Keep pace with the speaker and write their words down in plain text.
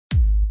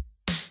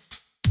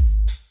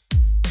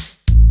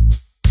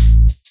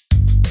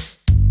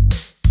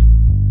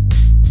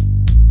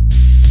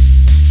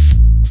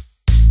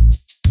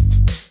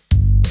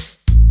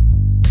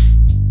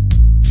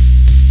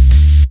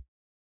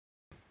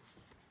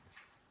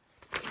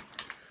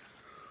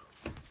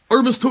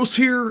Artemis Toast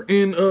here,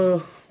 and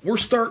we're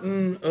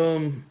starting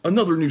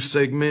another new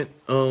segment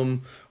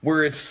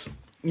where it's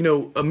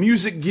a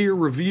music gear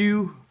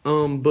review,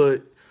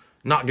 but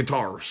not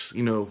guitars.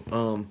 There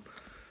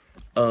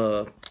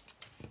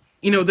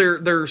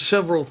are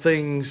several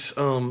things,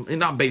 and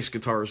not bass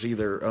guitars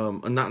either,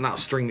 not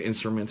stringed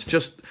instruments,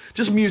 just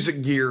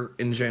music gear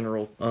in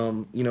general.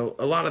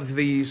 A lot of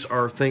these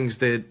are things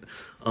that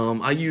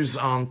I use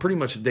on pretty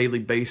much a daily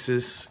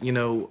basis.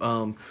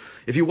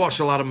 If you watch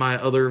a lot of my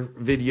other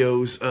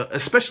videos,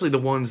 especially the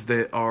ones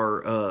that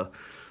are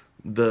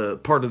the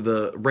part of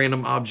the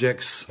random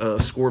objects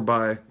scored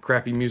by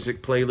crappy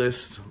music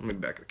playlist. Let me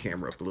back the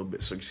camera up a little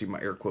bit so you can see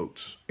my air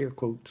quotes.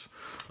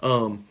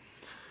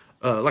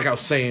 Like I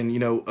was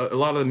saying, a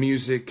lot of the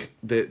music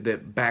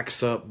that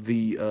backs up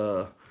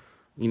the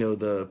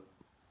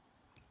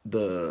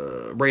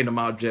random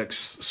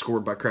objects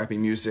scored by crappy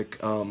music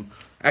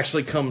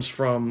actually comes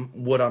from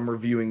what I'm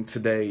reviewing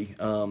today,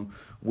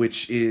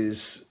 which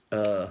is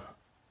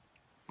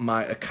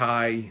my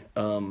Akai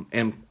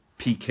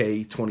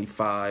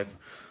MPK25.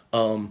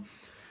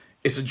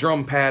 It's a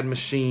drum pad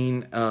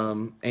machine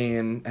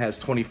and has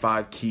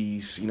 25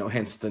 keys,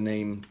 hence the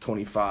name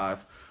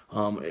 25.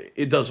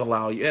 It does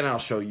allow you, and I'll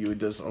show you, it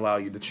does allow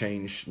you to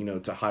change,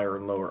 to higher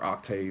and lower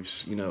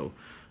octaves,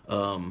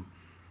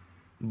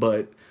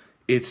 but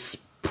it's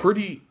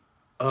pretty,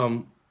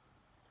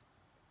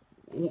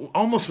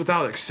 almost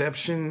without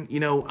exception,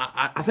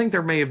 I think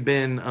there may have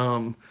been,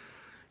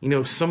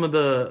 some of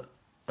the,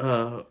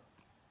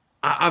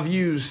 I've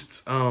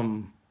used,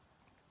 even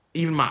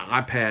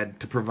my iPad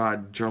to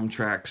provide drum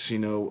tracks,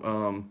 with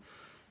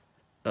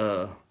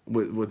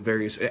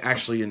various,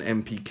 actually an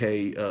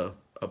MPK,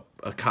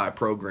 Akai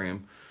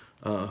program,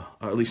 or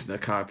at least an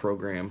Akai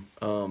program,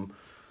 and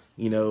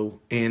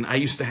I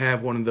used to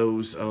have one of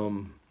those,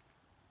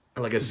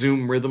 like a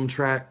Zoom rhythm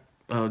track,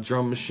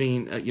 drum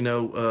machine, I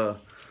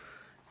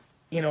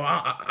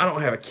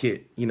don't have a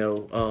kit,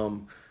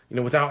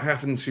 without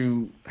having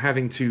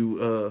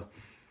to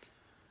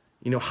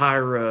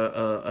hire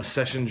a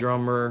session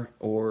drummer,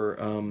 or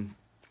or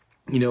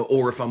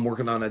if I'm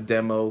working on a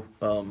demo,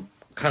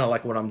 kind of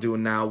like what I'm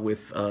doing now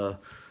with the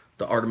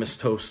Artemis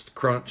Toast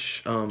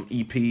Crunch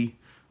EP,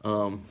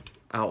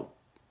 out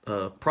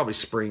probably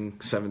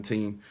spring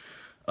 17.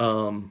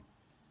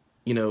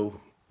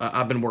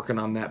 I've been working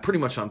on that pretty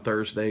much on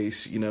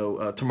Thursdays.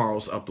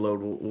 Tomorrow's upload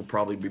will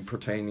probably be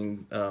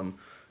pertaining,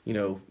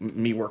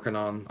 me working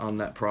on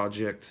that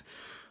project.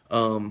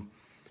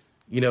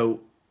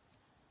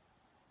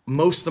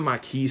 Most of my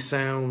key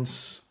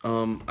sounds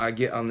I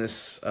get on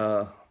this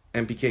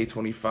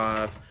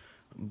MPK25,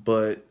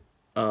 but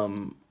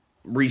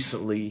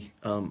recently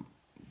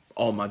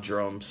all my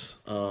drums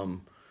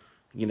come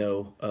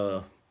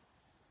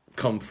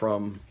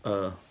from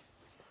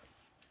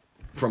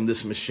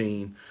this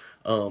machine.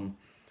 What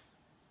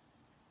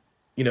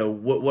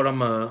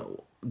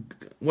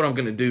I'm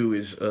gonna do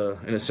is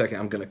in a second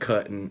I'm gonna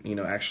cut and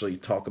actually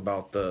talk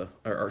about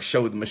or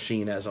show the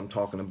machine as I'm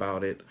talking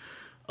about it.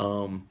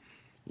 So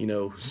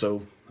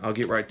I'll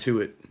get right to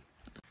it.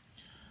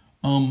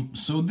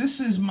 So this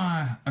is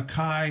my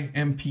Akai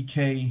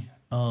MPK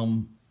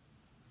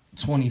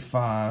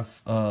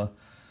 25. I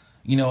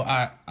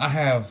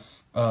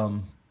have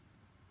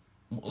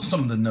some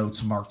of the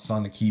notes marked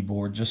on the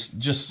keyboard.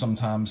 Just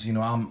sometimes,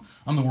 I'm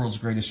the world's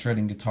greatest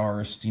shredding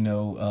guitarist.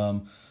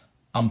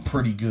 I'm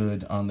pretty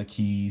good on the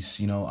keys.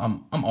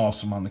 I'm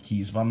awesome on the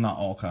keys, but I'm not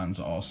all kinds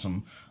of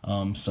awesome.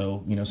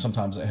 So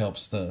sometimes it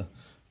helps to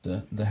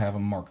have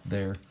them marked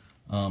there,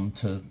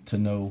 to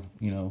know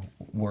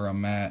where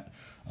I'm at.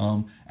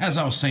 As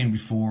I was saying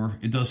before,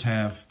 it does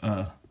have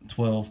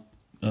 12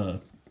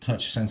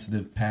 touch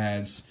sensitive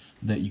pads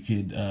that you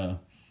could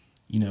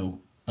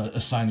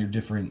assign your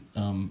different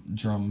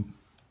drum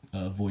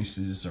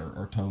voices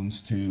or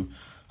tones to.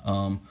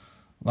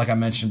 Like I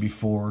mentioned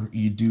before,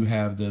 you do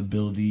have the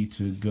ability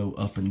to go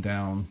up and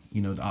down,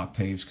 the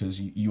octaves, because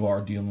you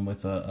are dealing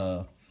with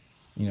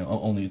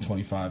only a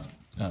 25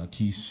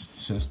 key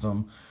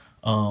system.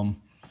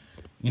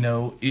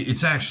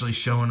 It's actually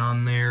showing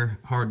on there,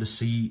 hard to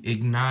see.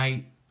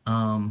 Ignite.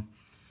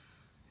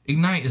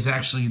 Ignite is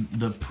actually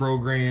the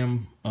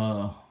program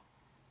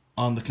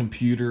on the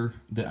computer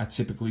that I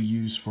typically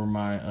use for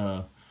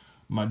my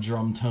my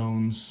drum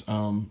tones.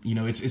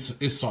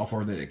 It's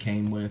software that it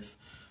came with.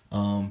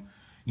 I'm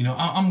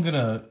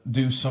gonna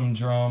do some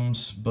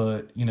drums,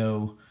 but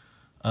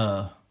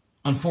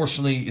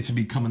unfortunately, it's gonna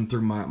be coming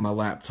through my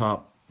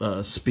laptop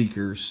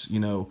speakers.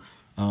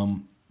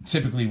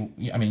 Typically,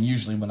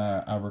 usually when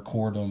I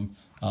record them,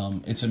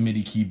 it's a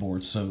MIDI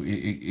keyboard, so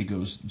it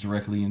goes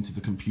directly into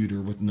the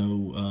computer with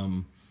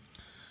no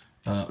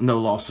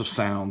loss of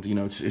sound.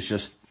 It's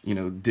just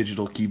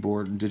digital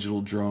keyboard and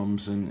digital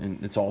drums,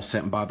 and it's all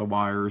sent by the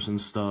wires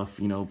and stuff.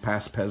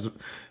 Past the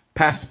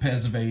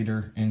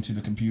Pesivator into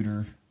the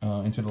computer,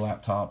 into the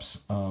laptops.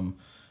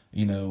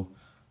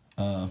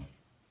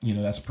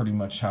 That's pretty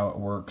much how it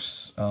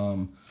works.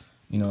 I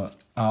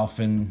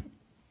often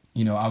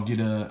you know, I'll get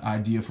an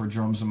idea for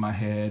drums in my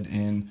head,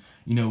 and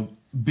you know,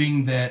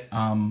 being that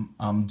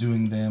I'm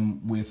doing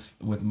them with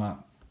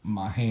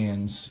my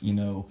hands, you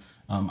know,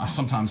 I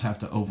sometimes have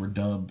to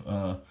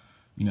overdub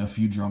you know, a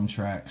few drum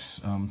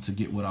tracks to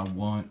get what I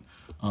want.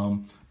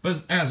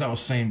 But as I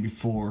was saying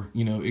before,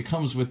 you know, it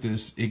comes with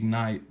this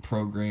Ignite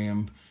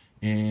program,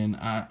 and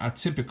I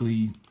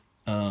typically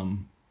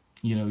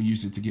you know,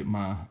 use it to get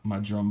my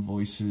drum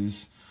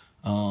voices.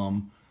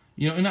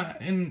 You know,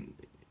 and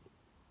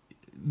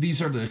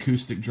these are the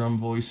acoustic drum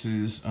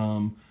voices,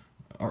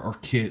 or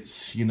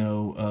kits. You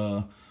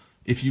know,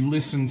 if you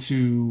listen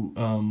to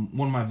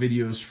one of my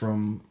videos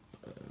from,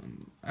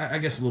 I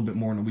guess a little bit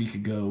more than a week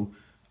ago,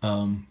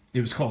 it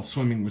was called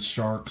Swimming with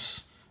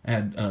Sharks. I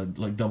had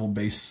like double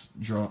bass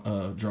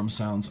drum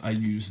sounds. I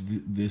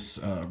used this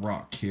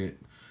rock kit,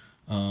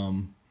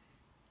 you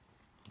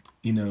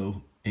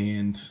know,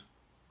 and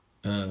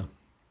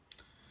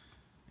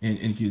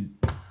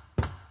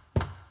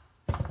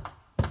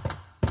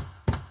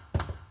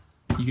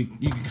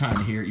you can kind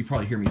of hear it. You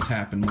probably hear me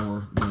tapping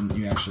more than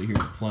you actually hear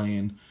it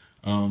playing.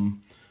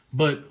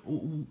 But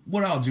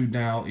what I'll do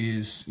now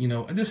is, you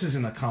know, this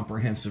isn't a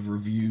comprehensive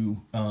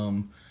review.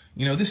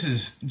 You know, this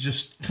is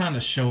just kind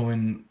of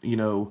showing, you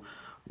know,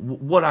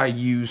 what I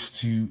use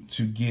to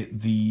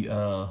get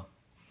the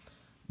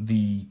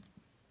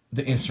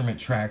instrument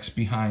tracks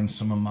behind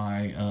some of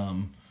my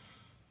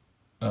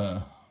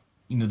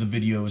you know, the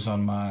videos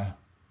on my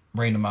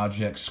Random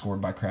Objects Scored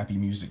by Crappy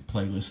Music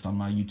playlist on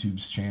my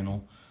YouTube's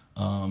channel.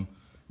 You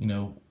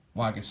know,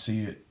 well, I can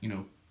see it. You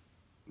know,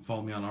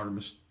 follow me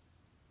on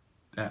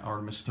at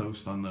Artemis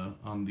Toast on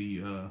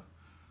the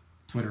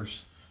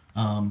Twitters.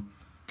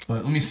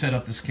 But let me set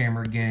up this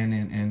camera again,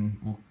 and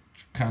we'll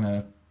kind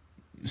of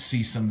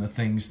see some of the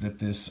things that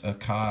this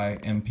Akai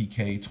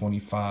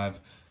MPK25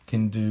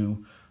 can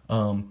do.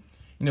 You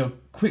know,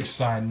 quick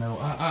side note,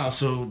 I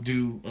also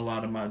do a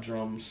lot of my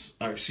drums,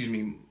 or excuse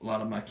me, a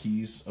lot of my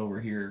keys over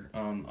here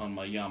on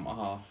my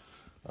Yamaha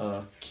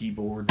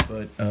keyboard.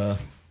 But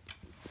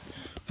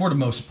for the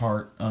most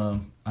part,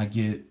 I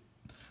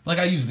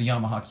use the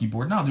Yamaha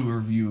keyboard, and I'll do a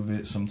review of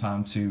it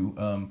sometime too.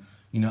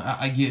 You know,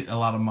 I get a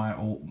lot of my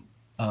old,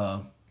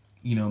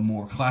 you know,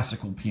 more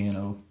classical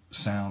piano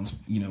sounds,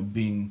 you know,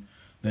 being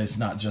that it's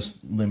not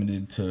just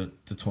limited to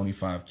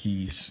 25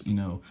 keys, you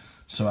know,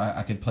 so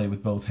I could play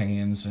with both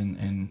hands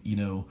and you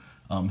know,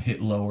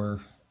 hit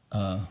lower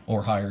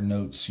or higher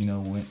notes, you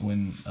know,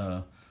 when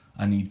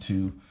I need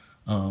to.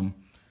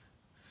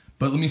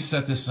 But let me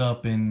set this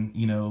up and,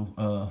 you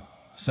know,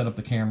 set up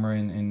the camera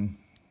and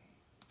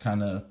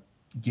kind of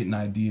get an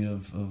idea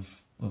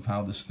of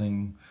how this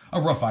thing,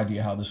 a rough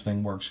idea how this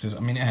thing works, because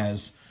I mean, it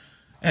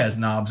has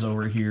knobs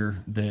over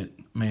here that,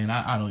 man,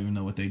 I don't even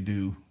know what they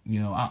do. You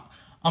know,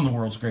 I'm the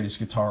world's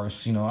greatest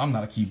guitarist. You know, I'm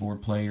not a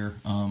keyboard player.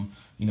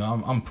 You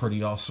know, I'm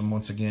pretty awesome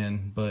once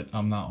again, but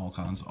I'm not all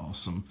kinds of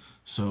awesome.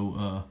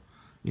 So,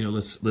 you know,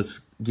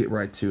 let's get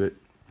right to it.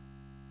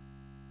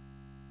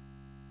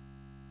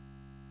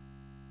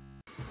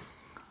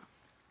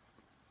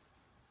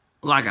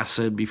 Like I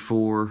said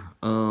before,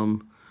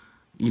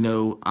 you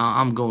know,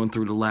 I'm going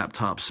through the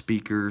laptop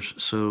speakers,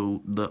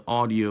 so the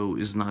audio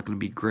is not going to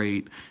be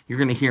great. You're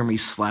going to hear me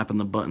slapping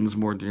the buttons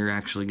more than you're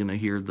actually going to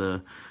hear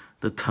the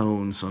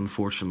tones,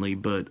 unfortunately.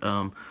 But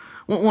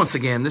once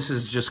again, this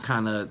is just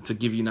kind of to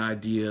give you an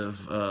idea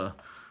of,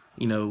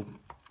 you know,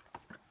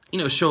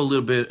 show a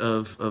little bit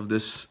of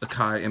this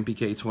Akai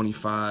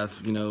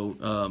MPK25. You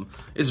know,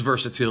 its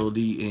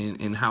versatility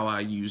and how I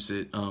use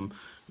it.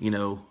 You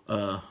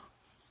know.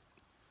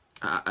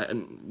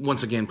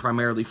 Once again,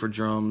 primarily for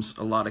drums,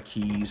 a lot of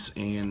keys,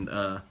 and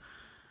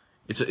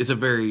it's a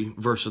very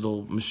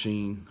versatile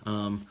machine.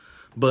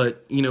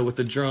 But you know, with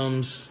the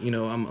drums, you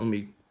know, let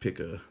me pick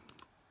a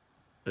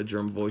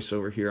drum voice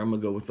over here. I'm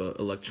gonna go with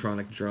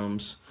electronic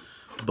drums,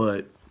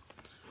 but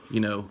you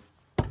know,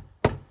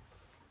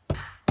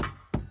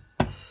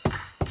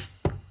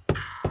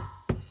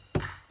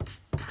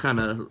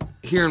 kind of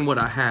hearing what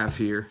I have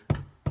here.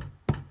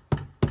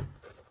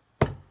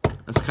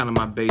 That's kind of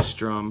my bass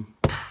drum.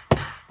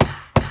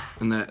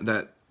 And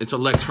that it's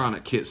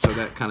electronic kit, so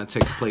that kind of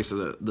takes place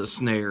of the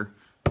snare.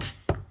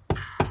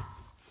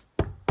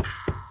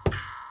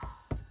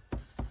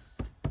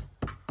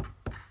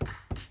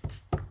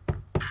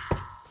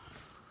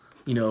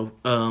 You know,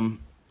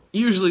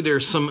 usually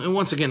there's some, and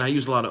once again, I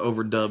use a lot of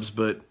overdubs,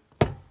 but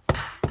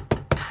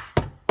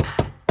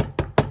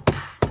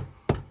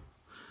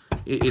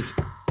it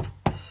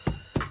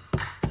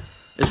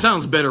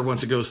sounds better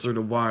once it goes through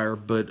the wire,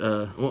 but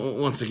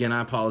once again,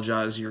 I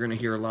apologize. You're going to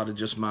hear a lot of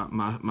just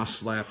my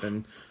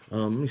slapping.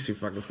 Let me see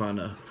if I can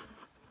find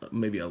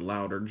maybe a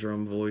louder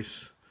drum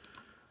voice.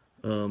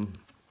 Oh,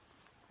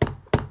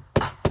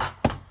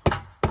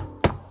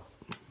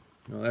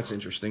 that's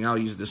interesting. I'll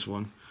use this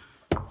one.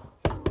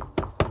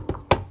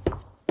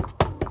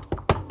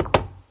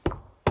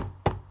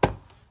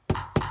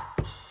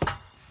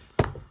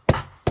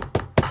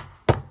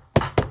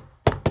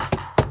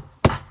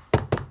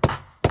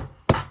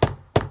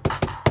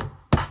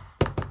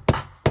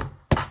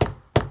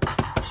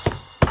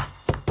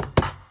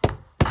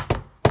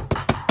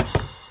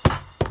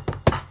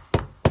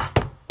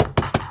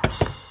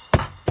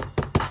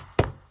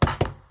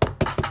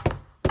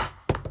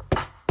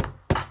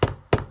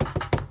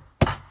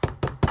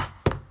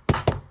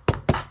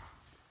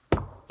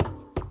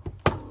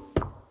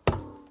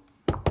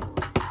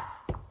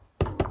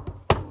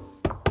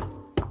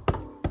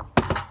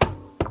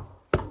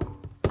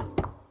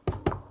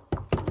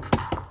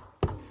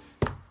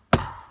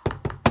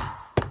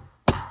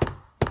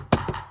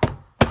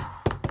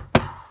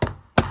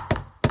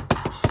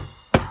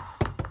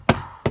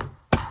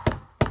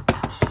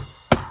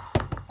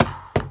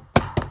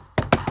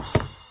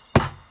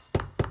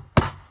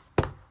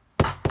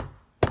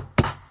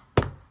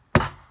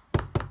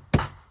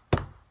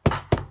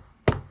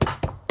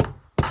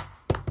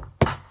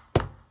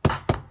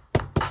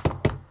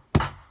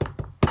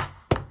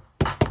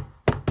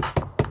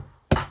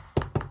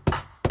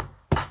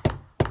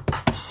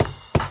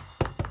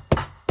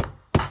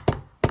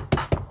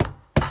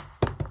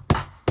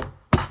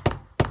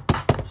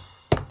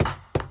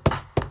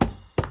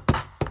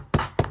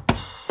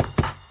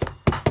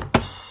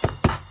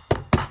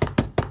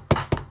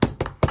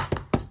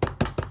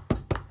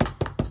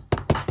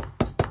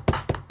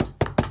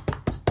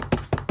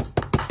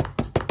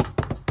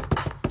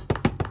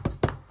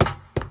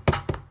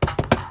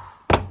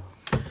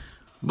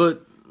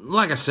 But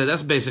like I said,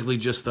 that's basically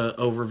just an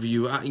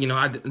overview.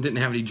 I didn't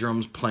have any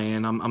drums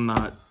playing. I'm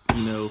not,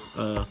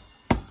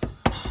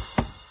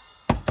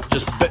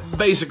 just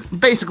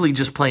basically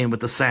just playing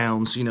with the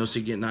sounds, so you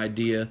get an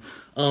idea.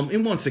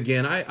 And once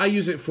again, I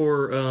use it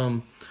for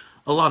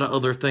a lot of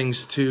other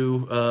things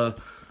too.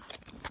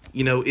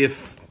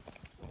 If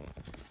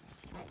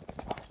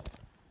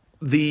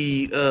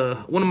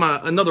another one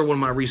of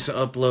my recent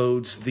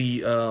uploads,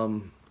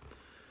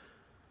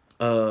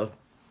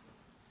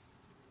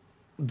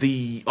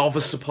 the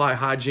Office Supply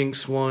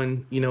Hijinks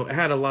one, it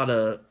had a lot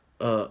of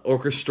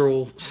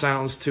orchestral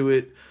sounds to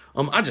it.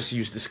 I just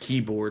used this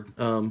keyboard.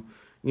 Don't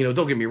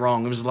get me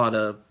wrong, there was a lot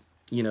of,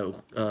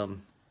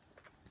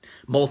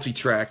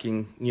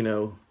 multi-tracking,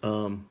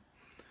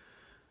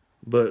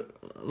 but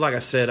like I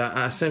said,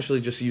 I essentially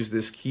just use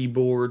this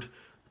keyboard,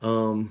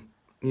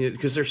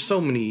 because there's so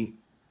many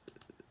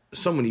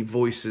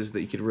voices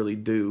that you could really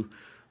do,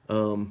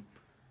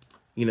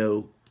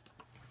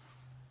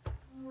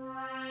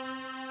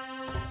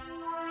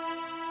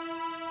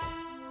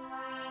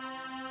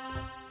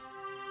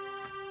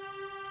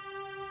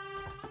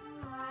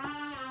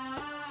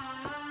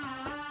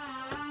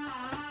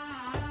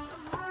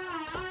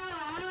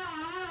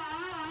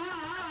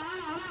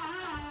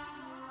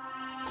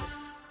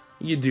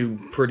 you do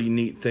pretty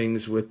neat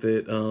things with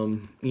it.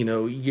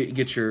 You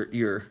get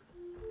your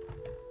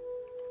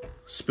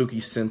spooky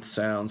synth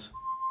sounds.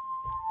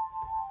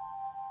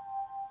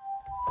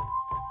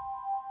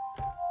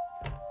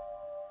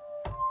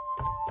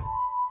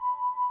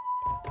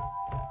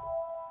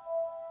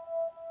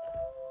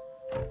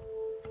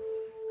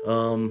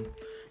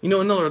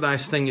 Another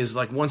nice thing is,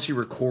 like, once you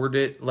record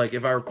it, like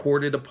if I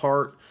recorded a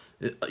part,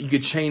 you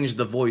could change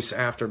the voice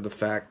after the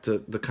fact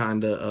to the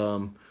kind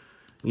of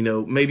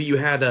maybe you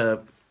had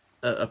a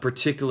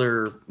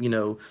particular,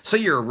 say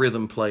you're a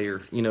rhythm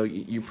player,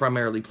 you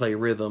primarily play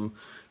rhythm,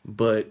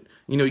 but,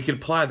 you could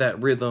apply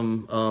that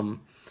rhythm,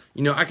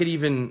 I could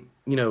even,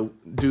 do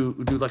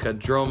like a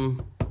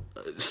drum,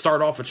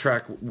 start off a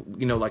track,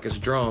 like as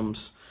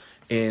drums,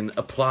 and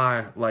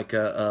apply like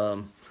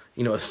a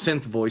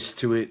synth voice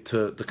to it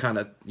to kind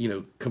of,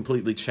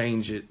 completely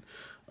change it.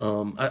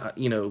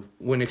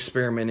 When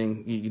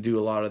experimenting, you do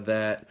a lot of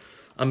that.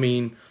 I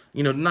mean,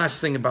 the nice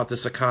thing about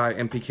this Akai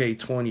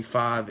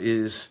MPK25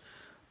 is,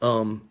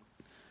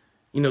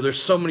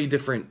 there's so many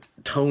different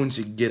tones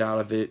you can get out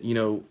of it.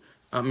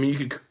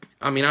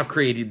 I've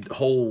created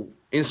whole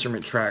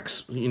instrument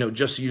tracks,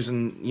 just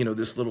using,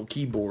 this little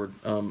keyboard,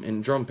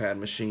 and drum pad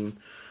machine.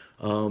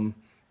 But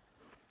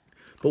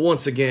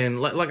once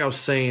again, like I was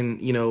saying,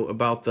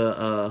 about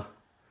the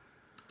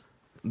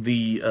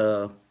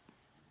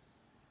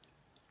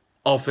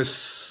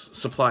Office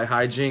Supply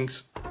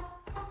Hijinks.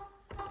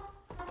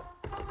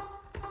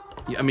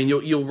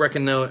 You'll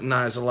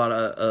recognize a lot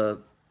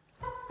of.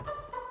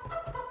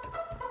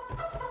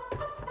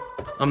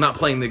 I'm not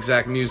playing the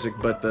exact music,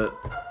 but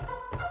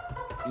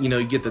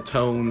you get the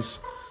tones.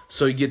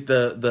 So you get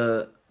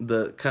the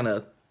kind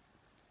of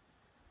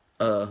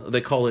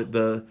they call it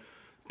the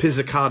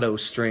pizzicato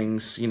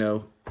strings,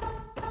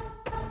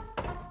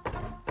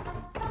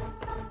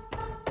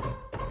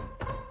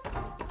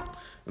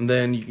 And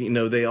then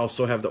they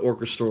also have the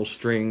orchestral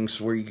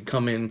strings where you can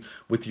come in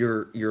with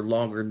your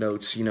longer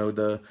notes.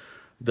 The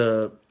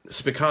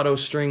spiccato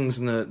strings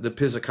and the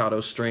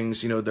pizzicato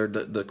strings. They're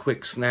the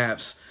quick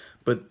snaps.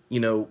 But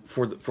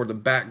for the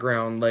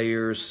background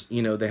layers,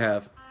 they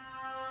have.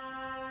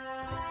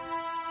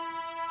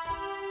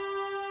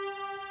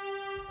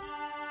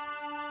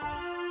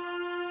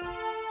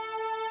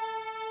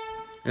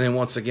 And then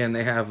once again,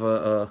 they have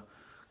a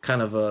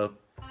kind of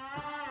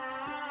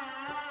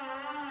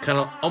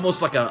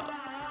almost like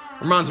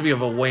reminds me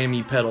of a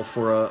whammy pedal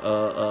for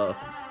a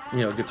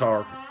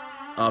guitar,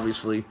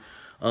 obviously.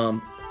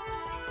 But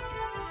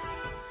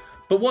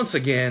once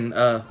again,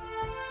 I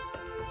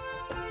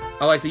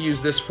like to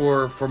use this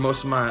for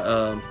most of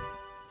my,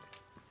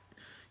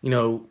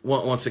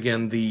 once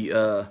again,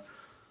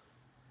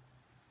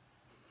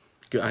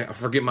 I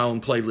forget my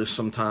own playlist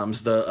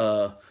sometimes.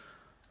 The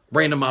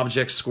random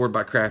objects scored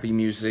by crappy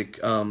music.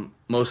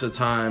 Most of the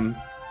time,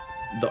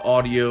 the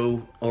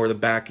audio or the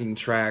backing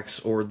tracks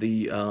or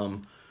the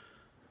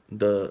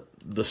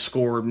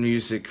score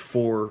music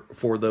for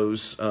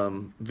those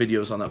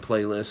videos on that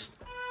playlist,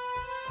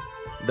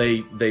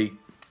 they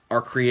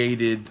are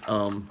created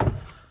on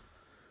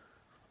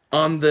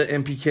the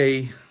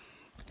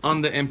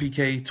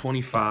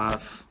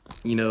MPK25,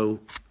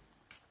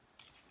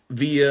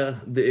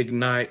 via the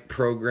Ignite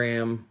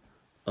program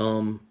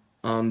on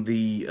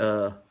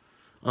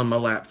my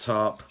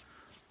laptop.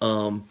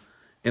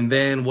 And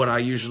then what I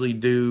usually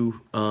do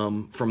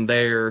from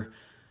there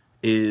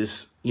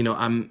is,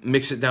 I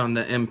mix it down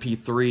to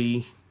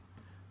MP3,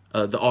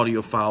 the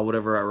audio file,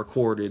 whatever I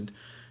recorded,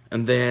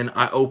 and then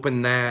I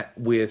open that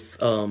with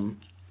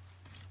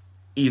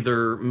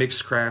either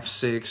Mixcraft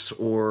 6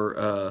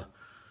 or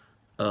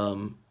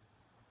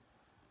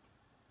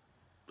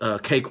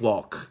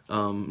Cakewalk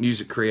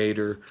Music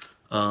Creator,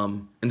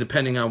 and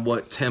depending on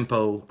what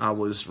tempo I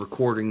was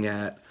recording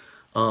at,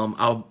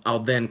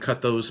 I'll then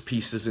cut those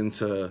pieces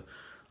into,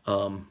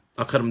 I'll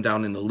cut them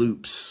down into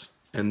loops,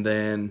 and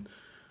then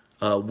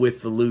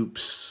with the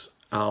loops,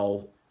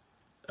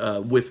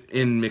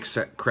 within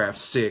Mixcraft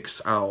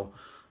 6, I'll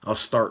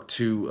start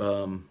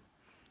to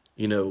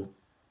you know,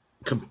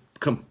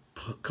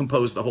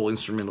 compose the whole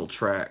instrumental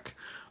track.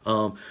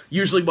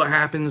 Usually what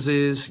happens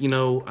is, you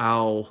know,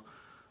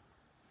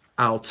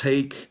 I'll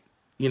take,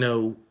 you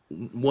know,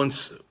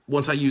 once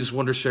I use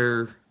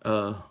Wondershare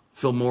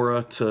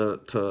Filmora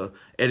to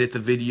edit the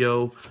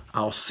video,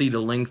 I'll see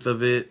the length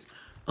of it,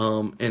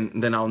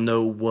 and then I'll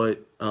know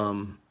what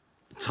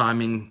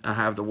timing I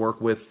have to work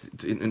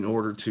with in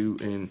order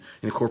to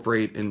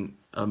incorporate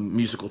a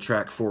musical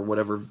track for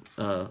whatever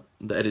the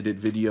edited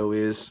video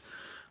is.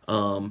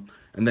 And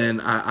then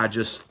I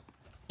just,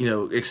 you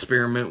know,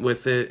 experiment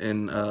with it,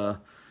 and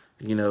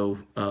you know,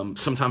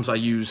 sometimes I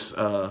use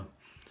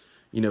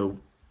you know,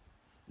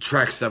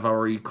 tracks that I've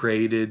already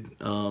created,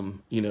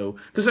 you know,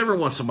 because every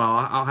once in a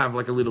while I'll have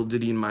like a little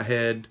ditty in my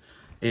head,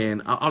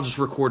 and I'll just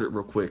record it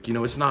real quick. You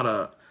know, it's not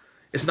a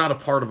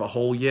part of a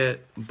whole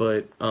yet,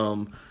 but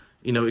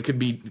you know, it could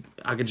be,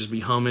 I could just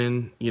be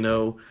humming, you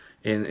know,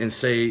 and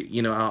say,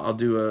 you know, I'll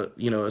do a,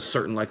 you know, a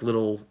certain like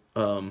little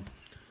kind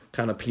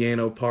of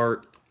piano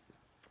part,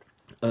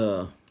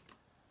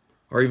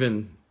 or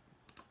even,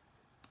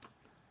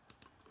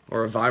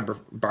 or a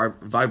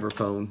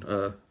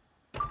vibraphone.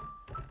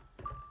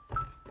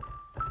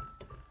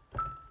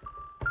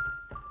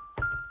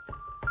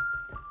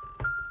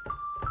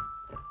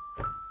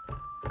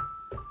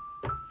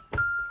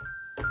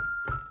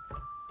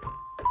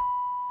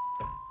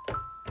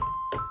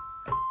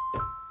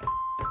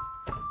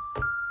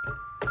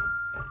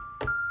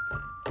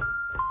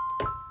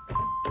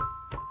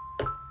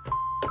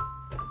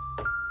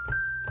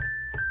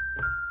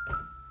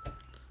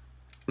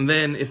 And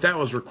then if that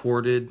was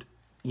recorded,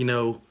 you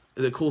know,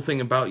 the cool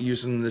thing about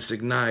using this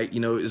Ignite,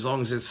 you know, as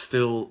long as it's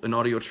still an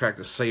audio track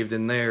that's saved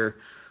in there,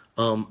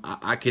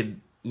 I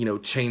could, you know,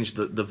 change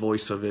the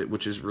voice of it,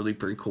 which is really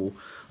pretty cool.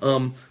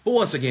 But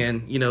once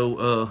again, you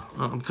know,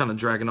 I'm kind of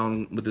dragging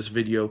on with this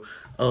video.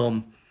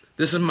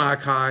 This is my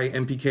Akai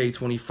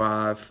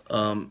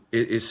MPK25.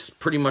 It's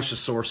pretty much the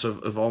source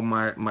of all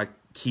my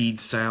keyed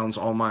sounds,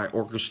 all my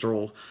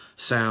orchestral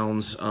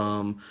sounds,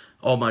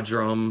 all my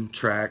drum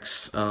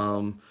tracks.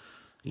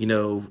 You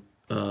know,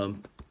 the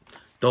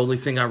only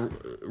thing I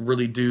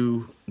really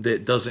do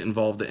that doesn't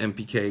involve the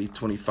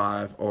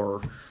MPK25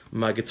 are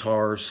my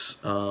guitars,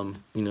 you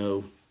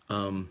know,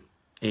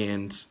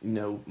 and, you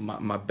know,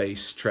 my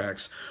bass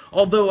tracks.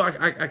 Although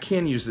I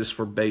can use this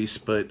for bass,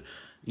 but,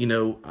 you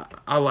know,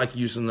 I like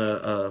using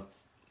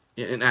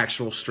an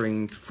actual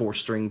stringed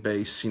 4-string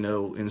bass, you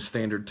know, in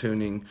standard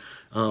tuning,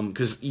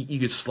 because you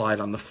could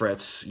slide on the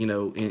frets, you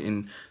know,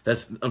 and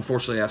that's,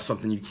 unfortunately, that's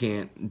something you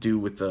can't do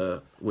with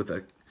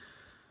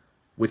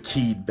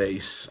keyed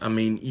bass. I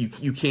mean,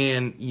 you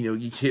can, you know,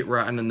 you hit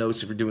right on the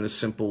notes if you're doing a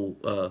simple,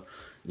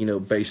 you know,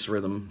 bass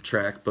rhythm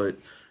track, but,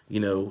 you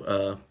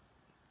know,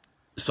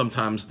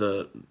 sometimes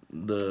the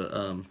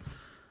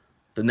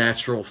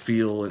natural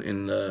feel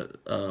and the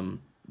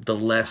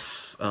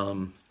less,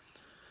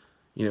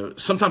 you know,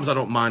 sometimes I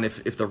don't mind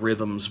if the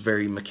rhythm's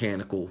very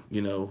mechanical,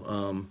 you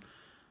know,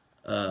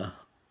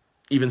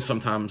 even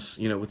sometimes,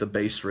 you know, with the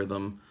bass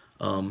rhythm,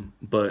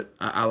 but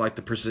I like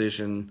the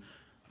precision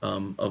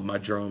of my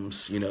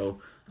drums. You know,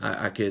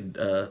 I could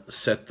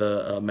set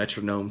the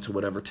metronome to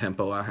whatever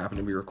tempo I happen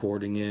to be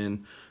recording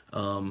in.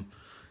 And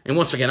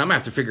once again, I'm gonna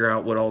have to figure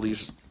out what all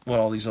these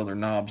other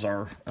knobs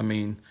are. I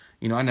mean,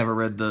 you know, I never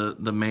read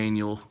the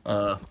manual.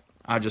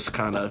 I just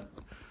kind of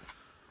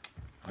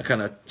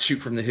shoot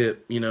from the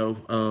hip. You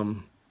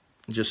know,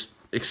 just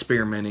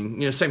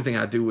experimenting. You know, same thing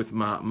I do with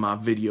my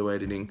video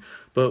editing.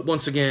 But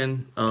once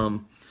again,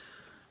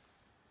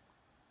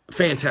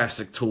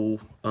 fantastic tool.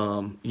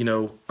 You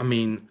know, I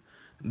mean,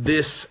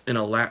 this in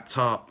a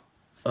laptop,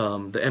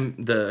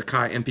 the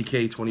Akai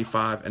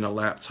MPK25 in a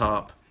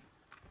laptop,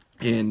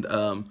 and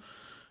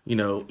you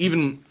know,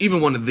 even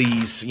one of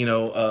these, you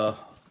know,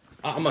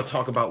 I'm gonna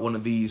talk about one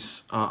of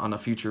these on a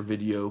future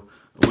video,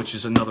 which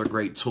is another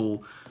great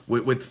tool.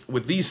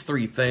 With these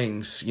three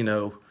things, you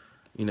know,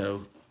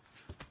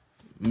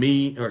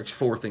 me, or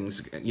 4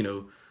 things, you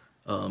know,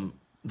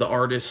 the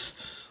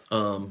artist,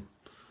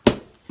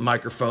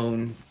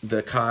 microphone,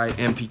 the Akai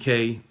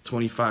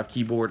MPK25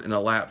 keyboard, and a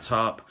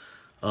laptop,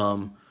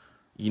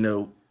 you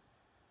know,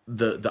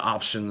 the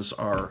options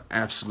are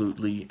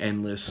absolutely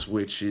endless,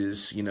 which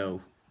is, you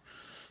know,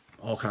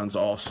 all kinds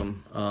of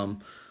awesome.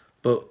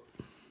 But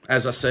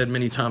as I said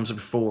many times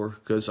before,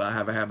 because I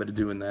have a habit of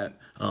doing that,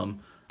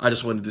 I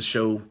just wanted to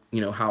show,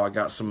 you know, how I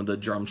got some of the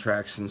drum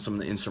tracks and some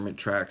of the instrument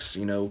tracks,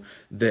 you know,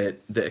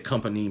 that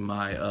accompany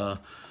my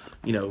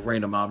you know,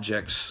 random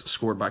objects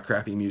scored by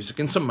crappy music,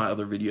 and some of my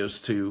other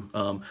videos too.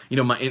 You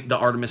know, the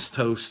Artemis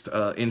Toast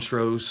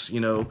intros, you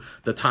know,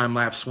 the time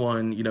lapse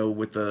one, you know,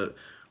 with the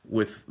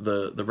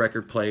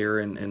record player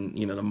and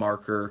you know, the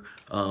marker.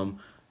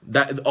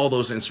 that all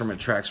those instrument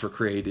tracks were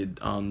created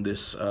on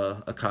this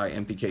Akai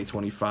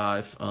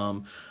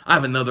MPK25. I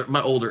have another.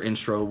 My older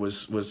intro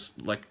was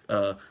like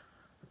the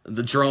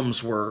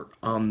drums were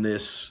on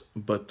this,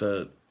 but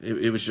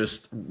it was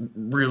just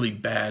really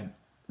bad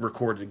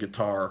recorded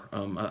guitar.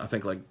 I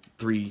think like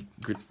 3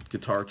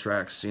 guitar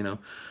tracks, you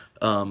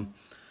know,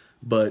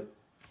 but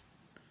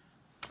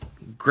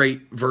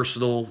great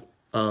versatile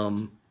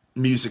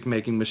music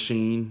making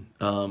machine.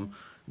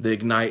 The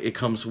Ignite it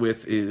comes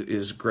with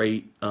is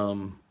great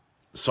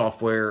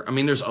software. I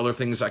mean, there's other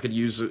things I could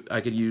use.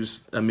 I could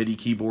use a MIDI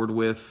keyboard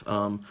with,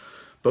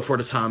 but for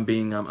the time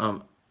being,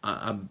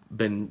 I've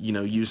been, you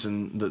know,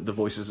 using the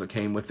voices that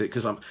came with it,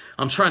 because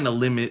I'm trying to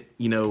limit,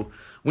 you know,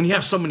 when you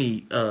have so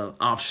many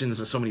options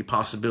and so many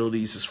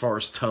possibilities as far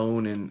as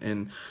tone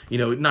and you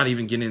know, not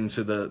even getting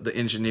into the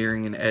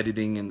engineering and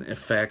editing and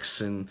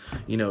effects and,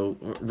 you know,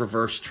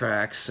 reverse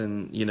tracks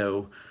and, you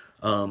know,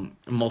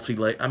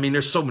 multi-layer. I mean,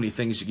 there's so many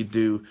things you could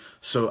do.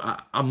 So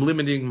I'm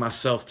limiting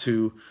myself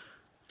to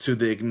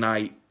the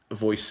Ignite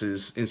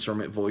voices,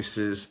 instrument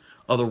voices.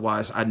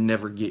 Otherwise, I'd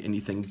never get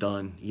anything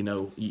done. You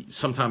know,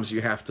 sometimes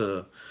you have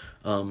to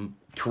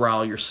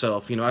corral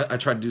yourself. You know, I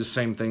try to do the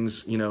same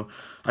things. You know,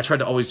 I try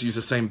to always use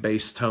the same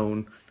bass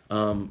tone.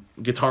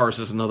 Guitars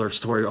is another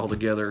story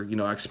altogether. You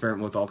know, I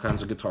experiment with all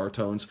kinds of guitar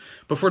tones.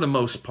 But for the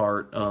most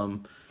part,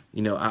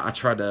 you know, I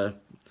try to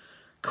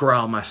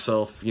corral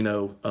myself, you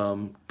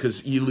know,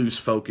 because you lose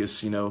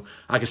focus. You know,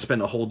 I could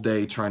spend a whole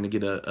day trying to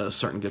get a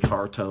certain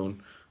guitar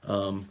tone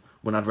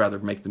when I'd rather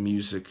make the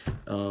music.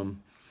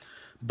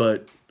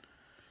 But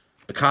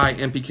Akai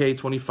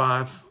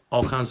MPK25,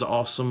 all kinds of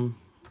awesome.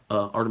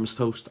 Artemis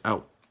Toast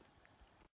out.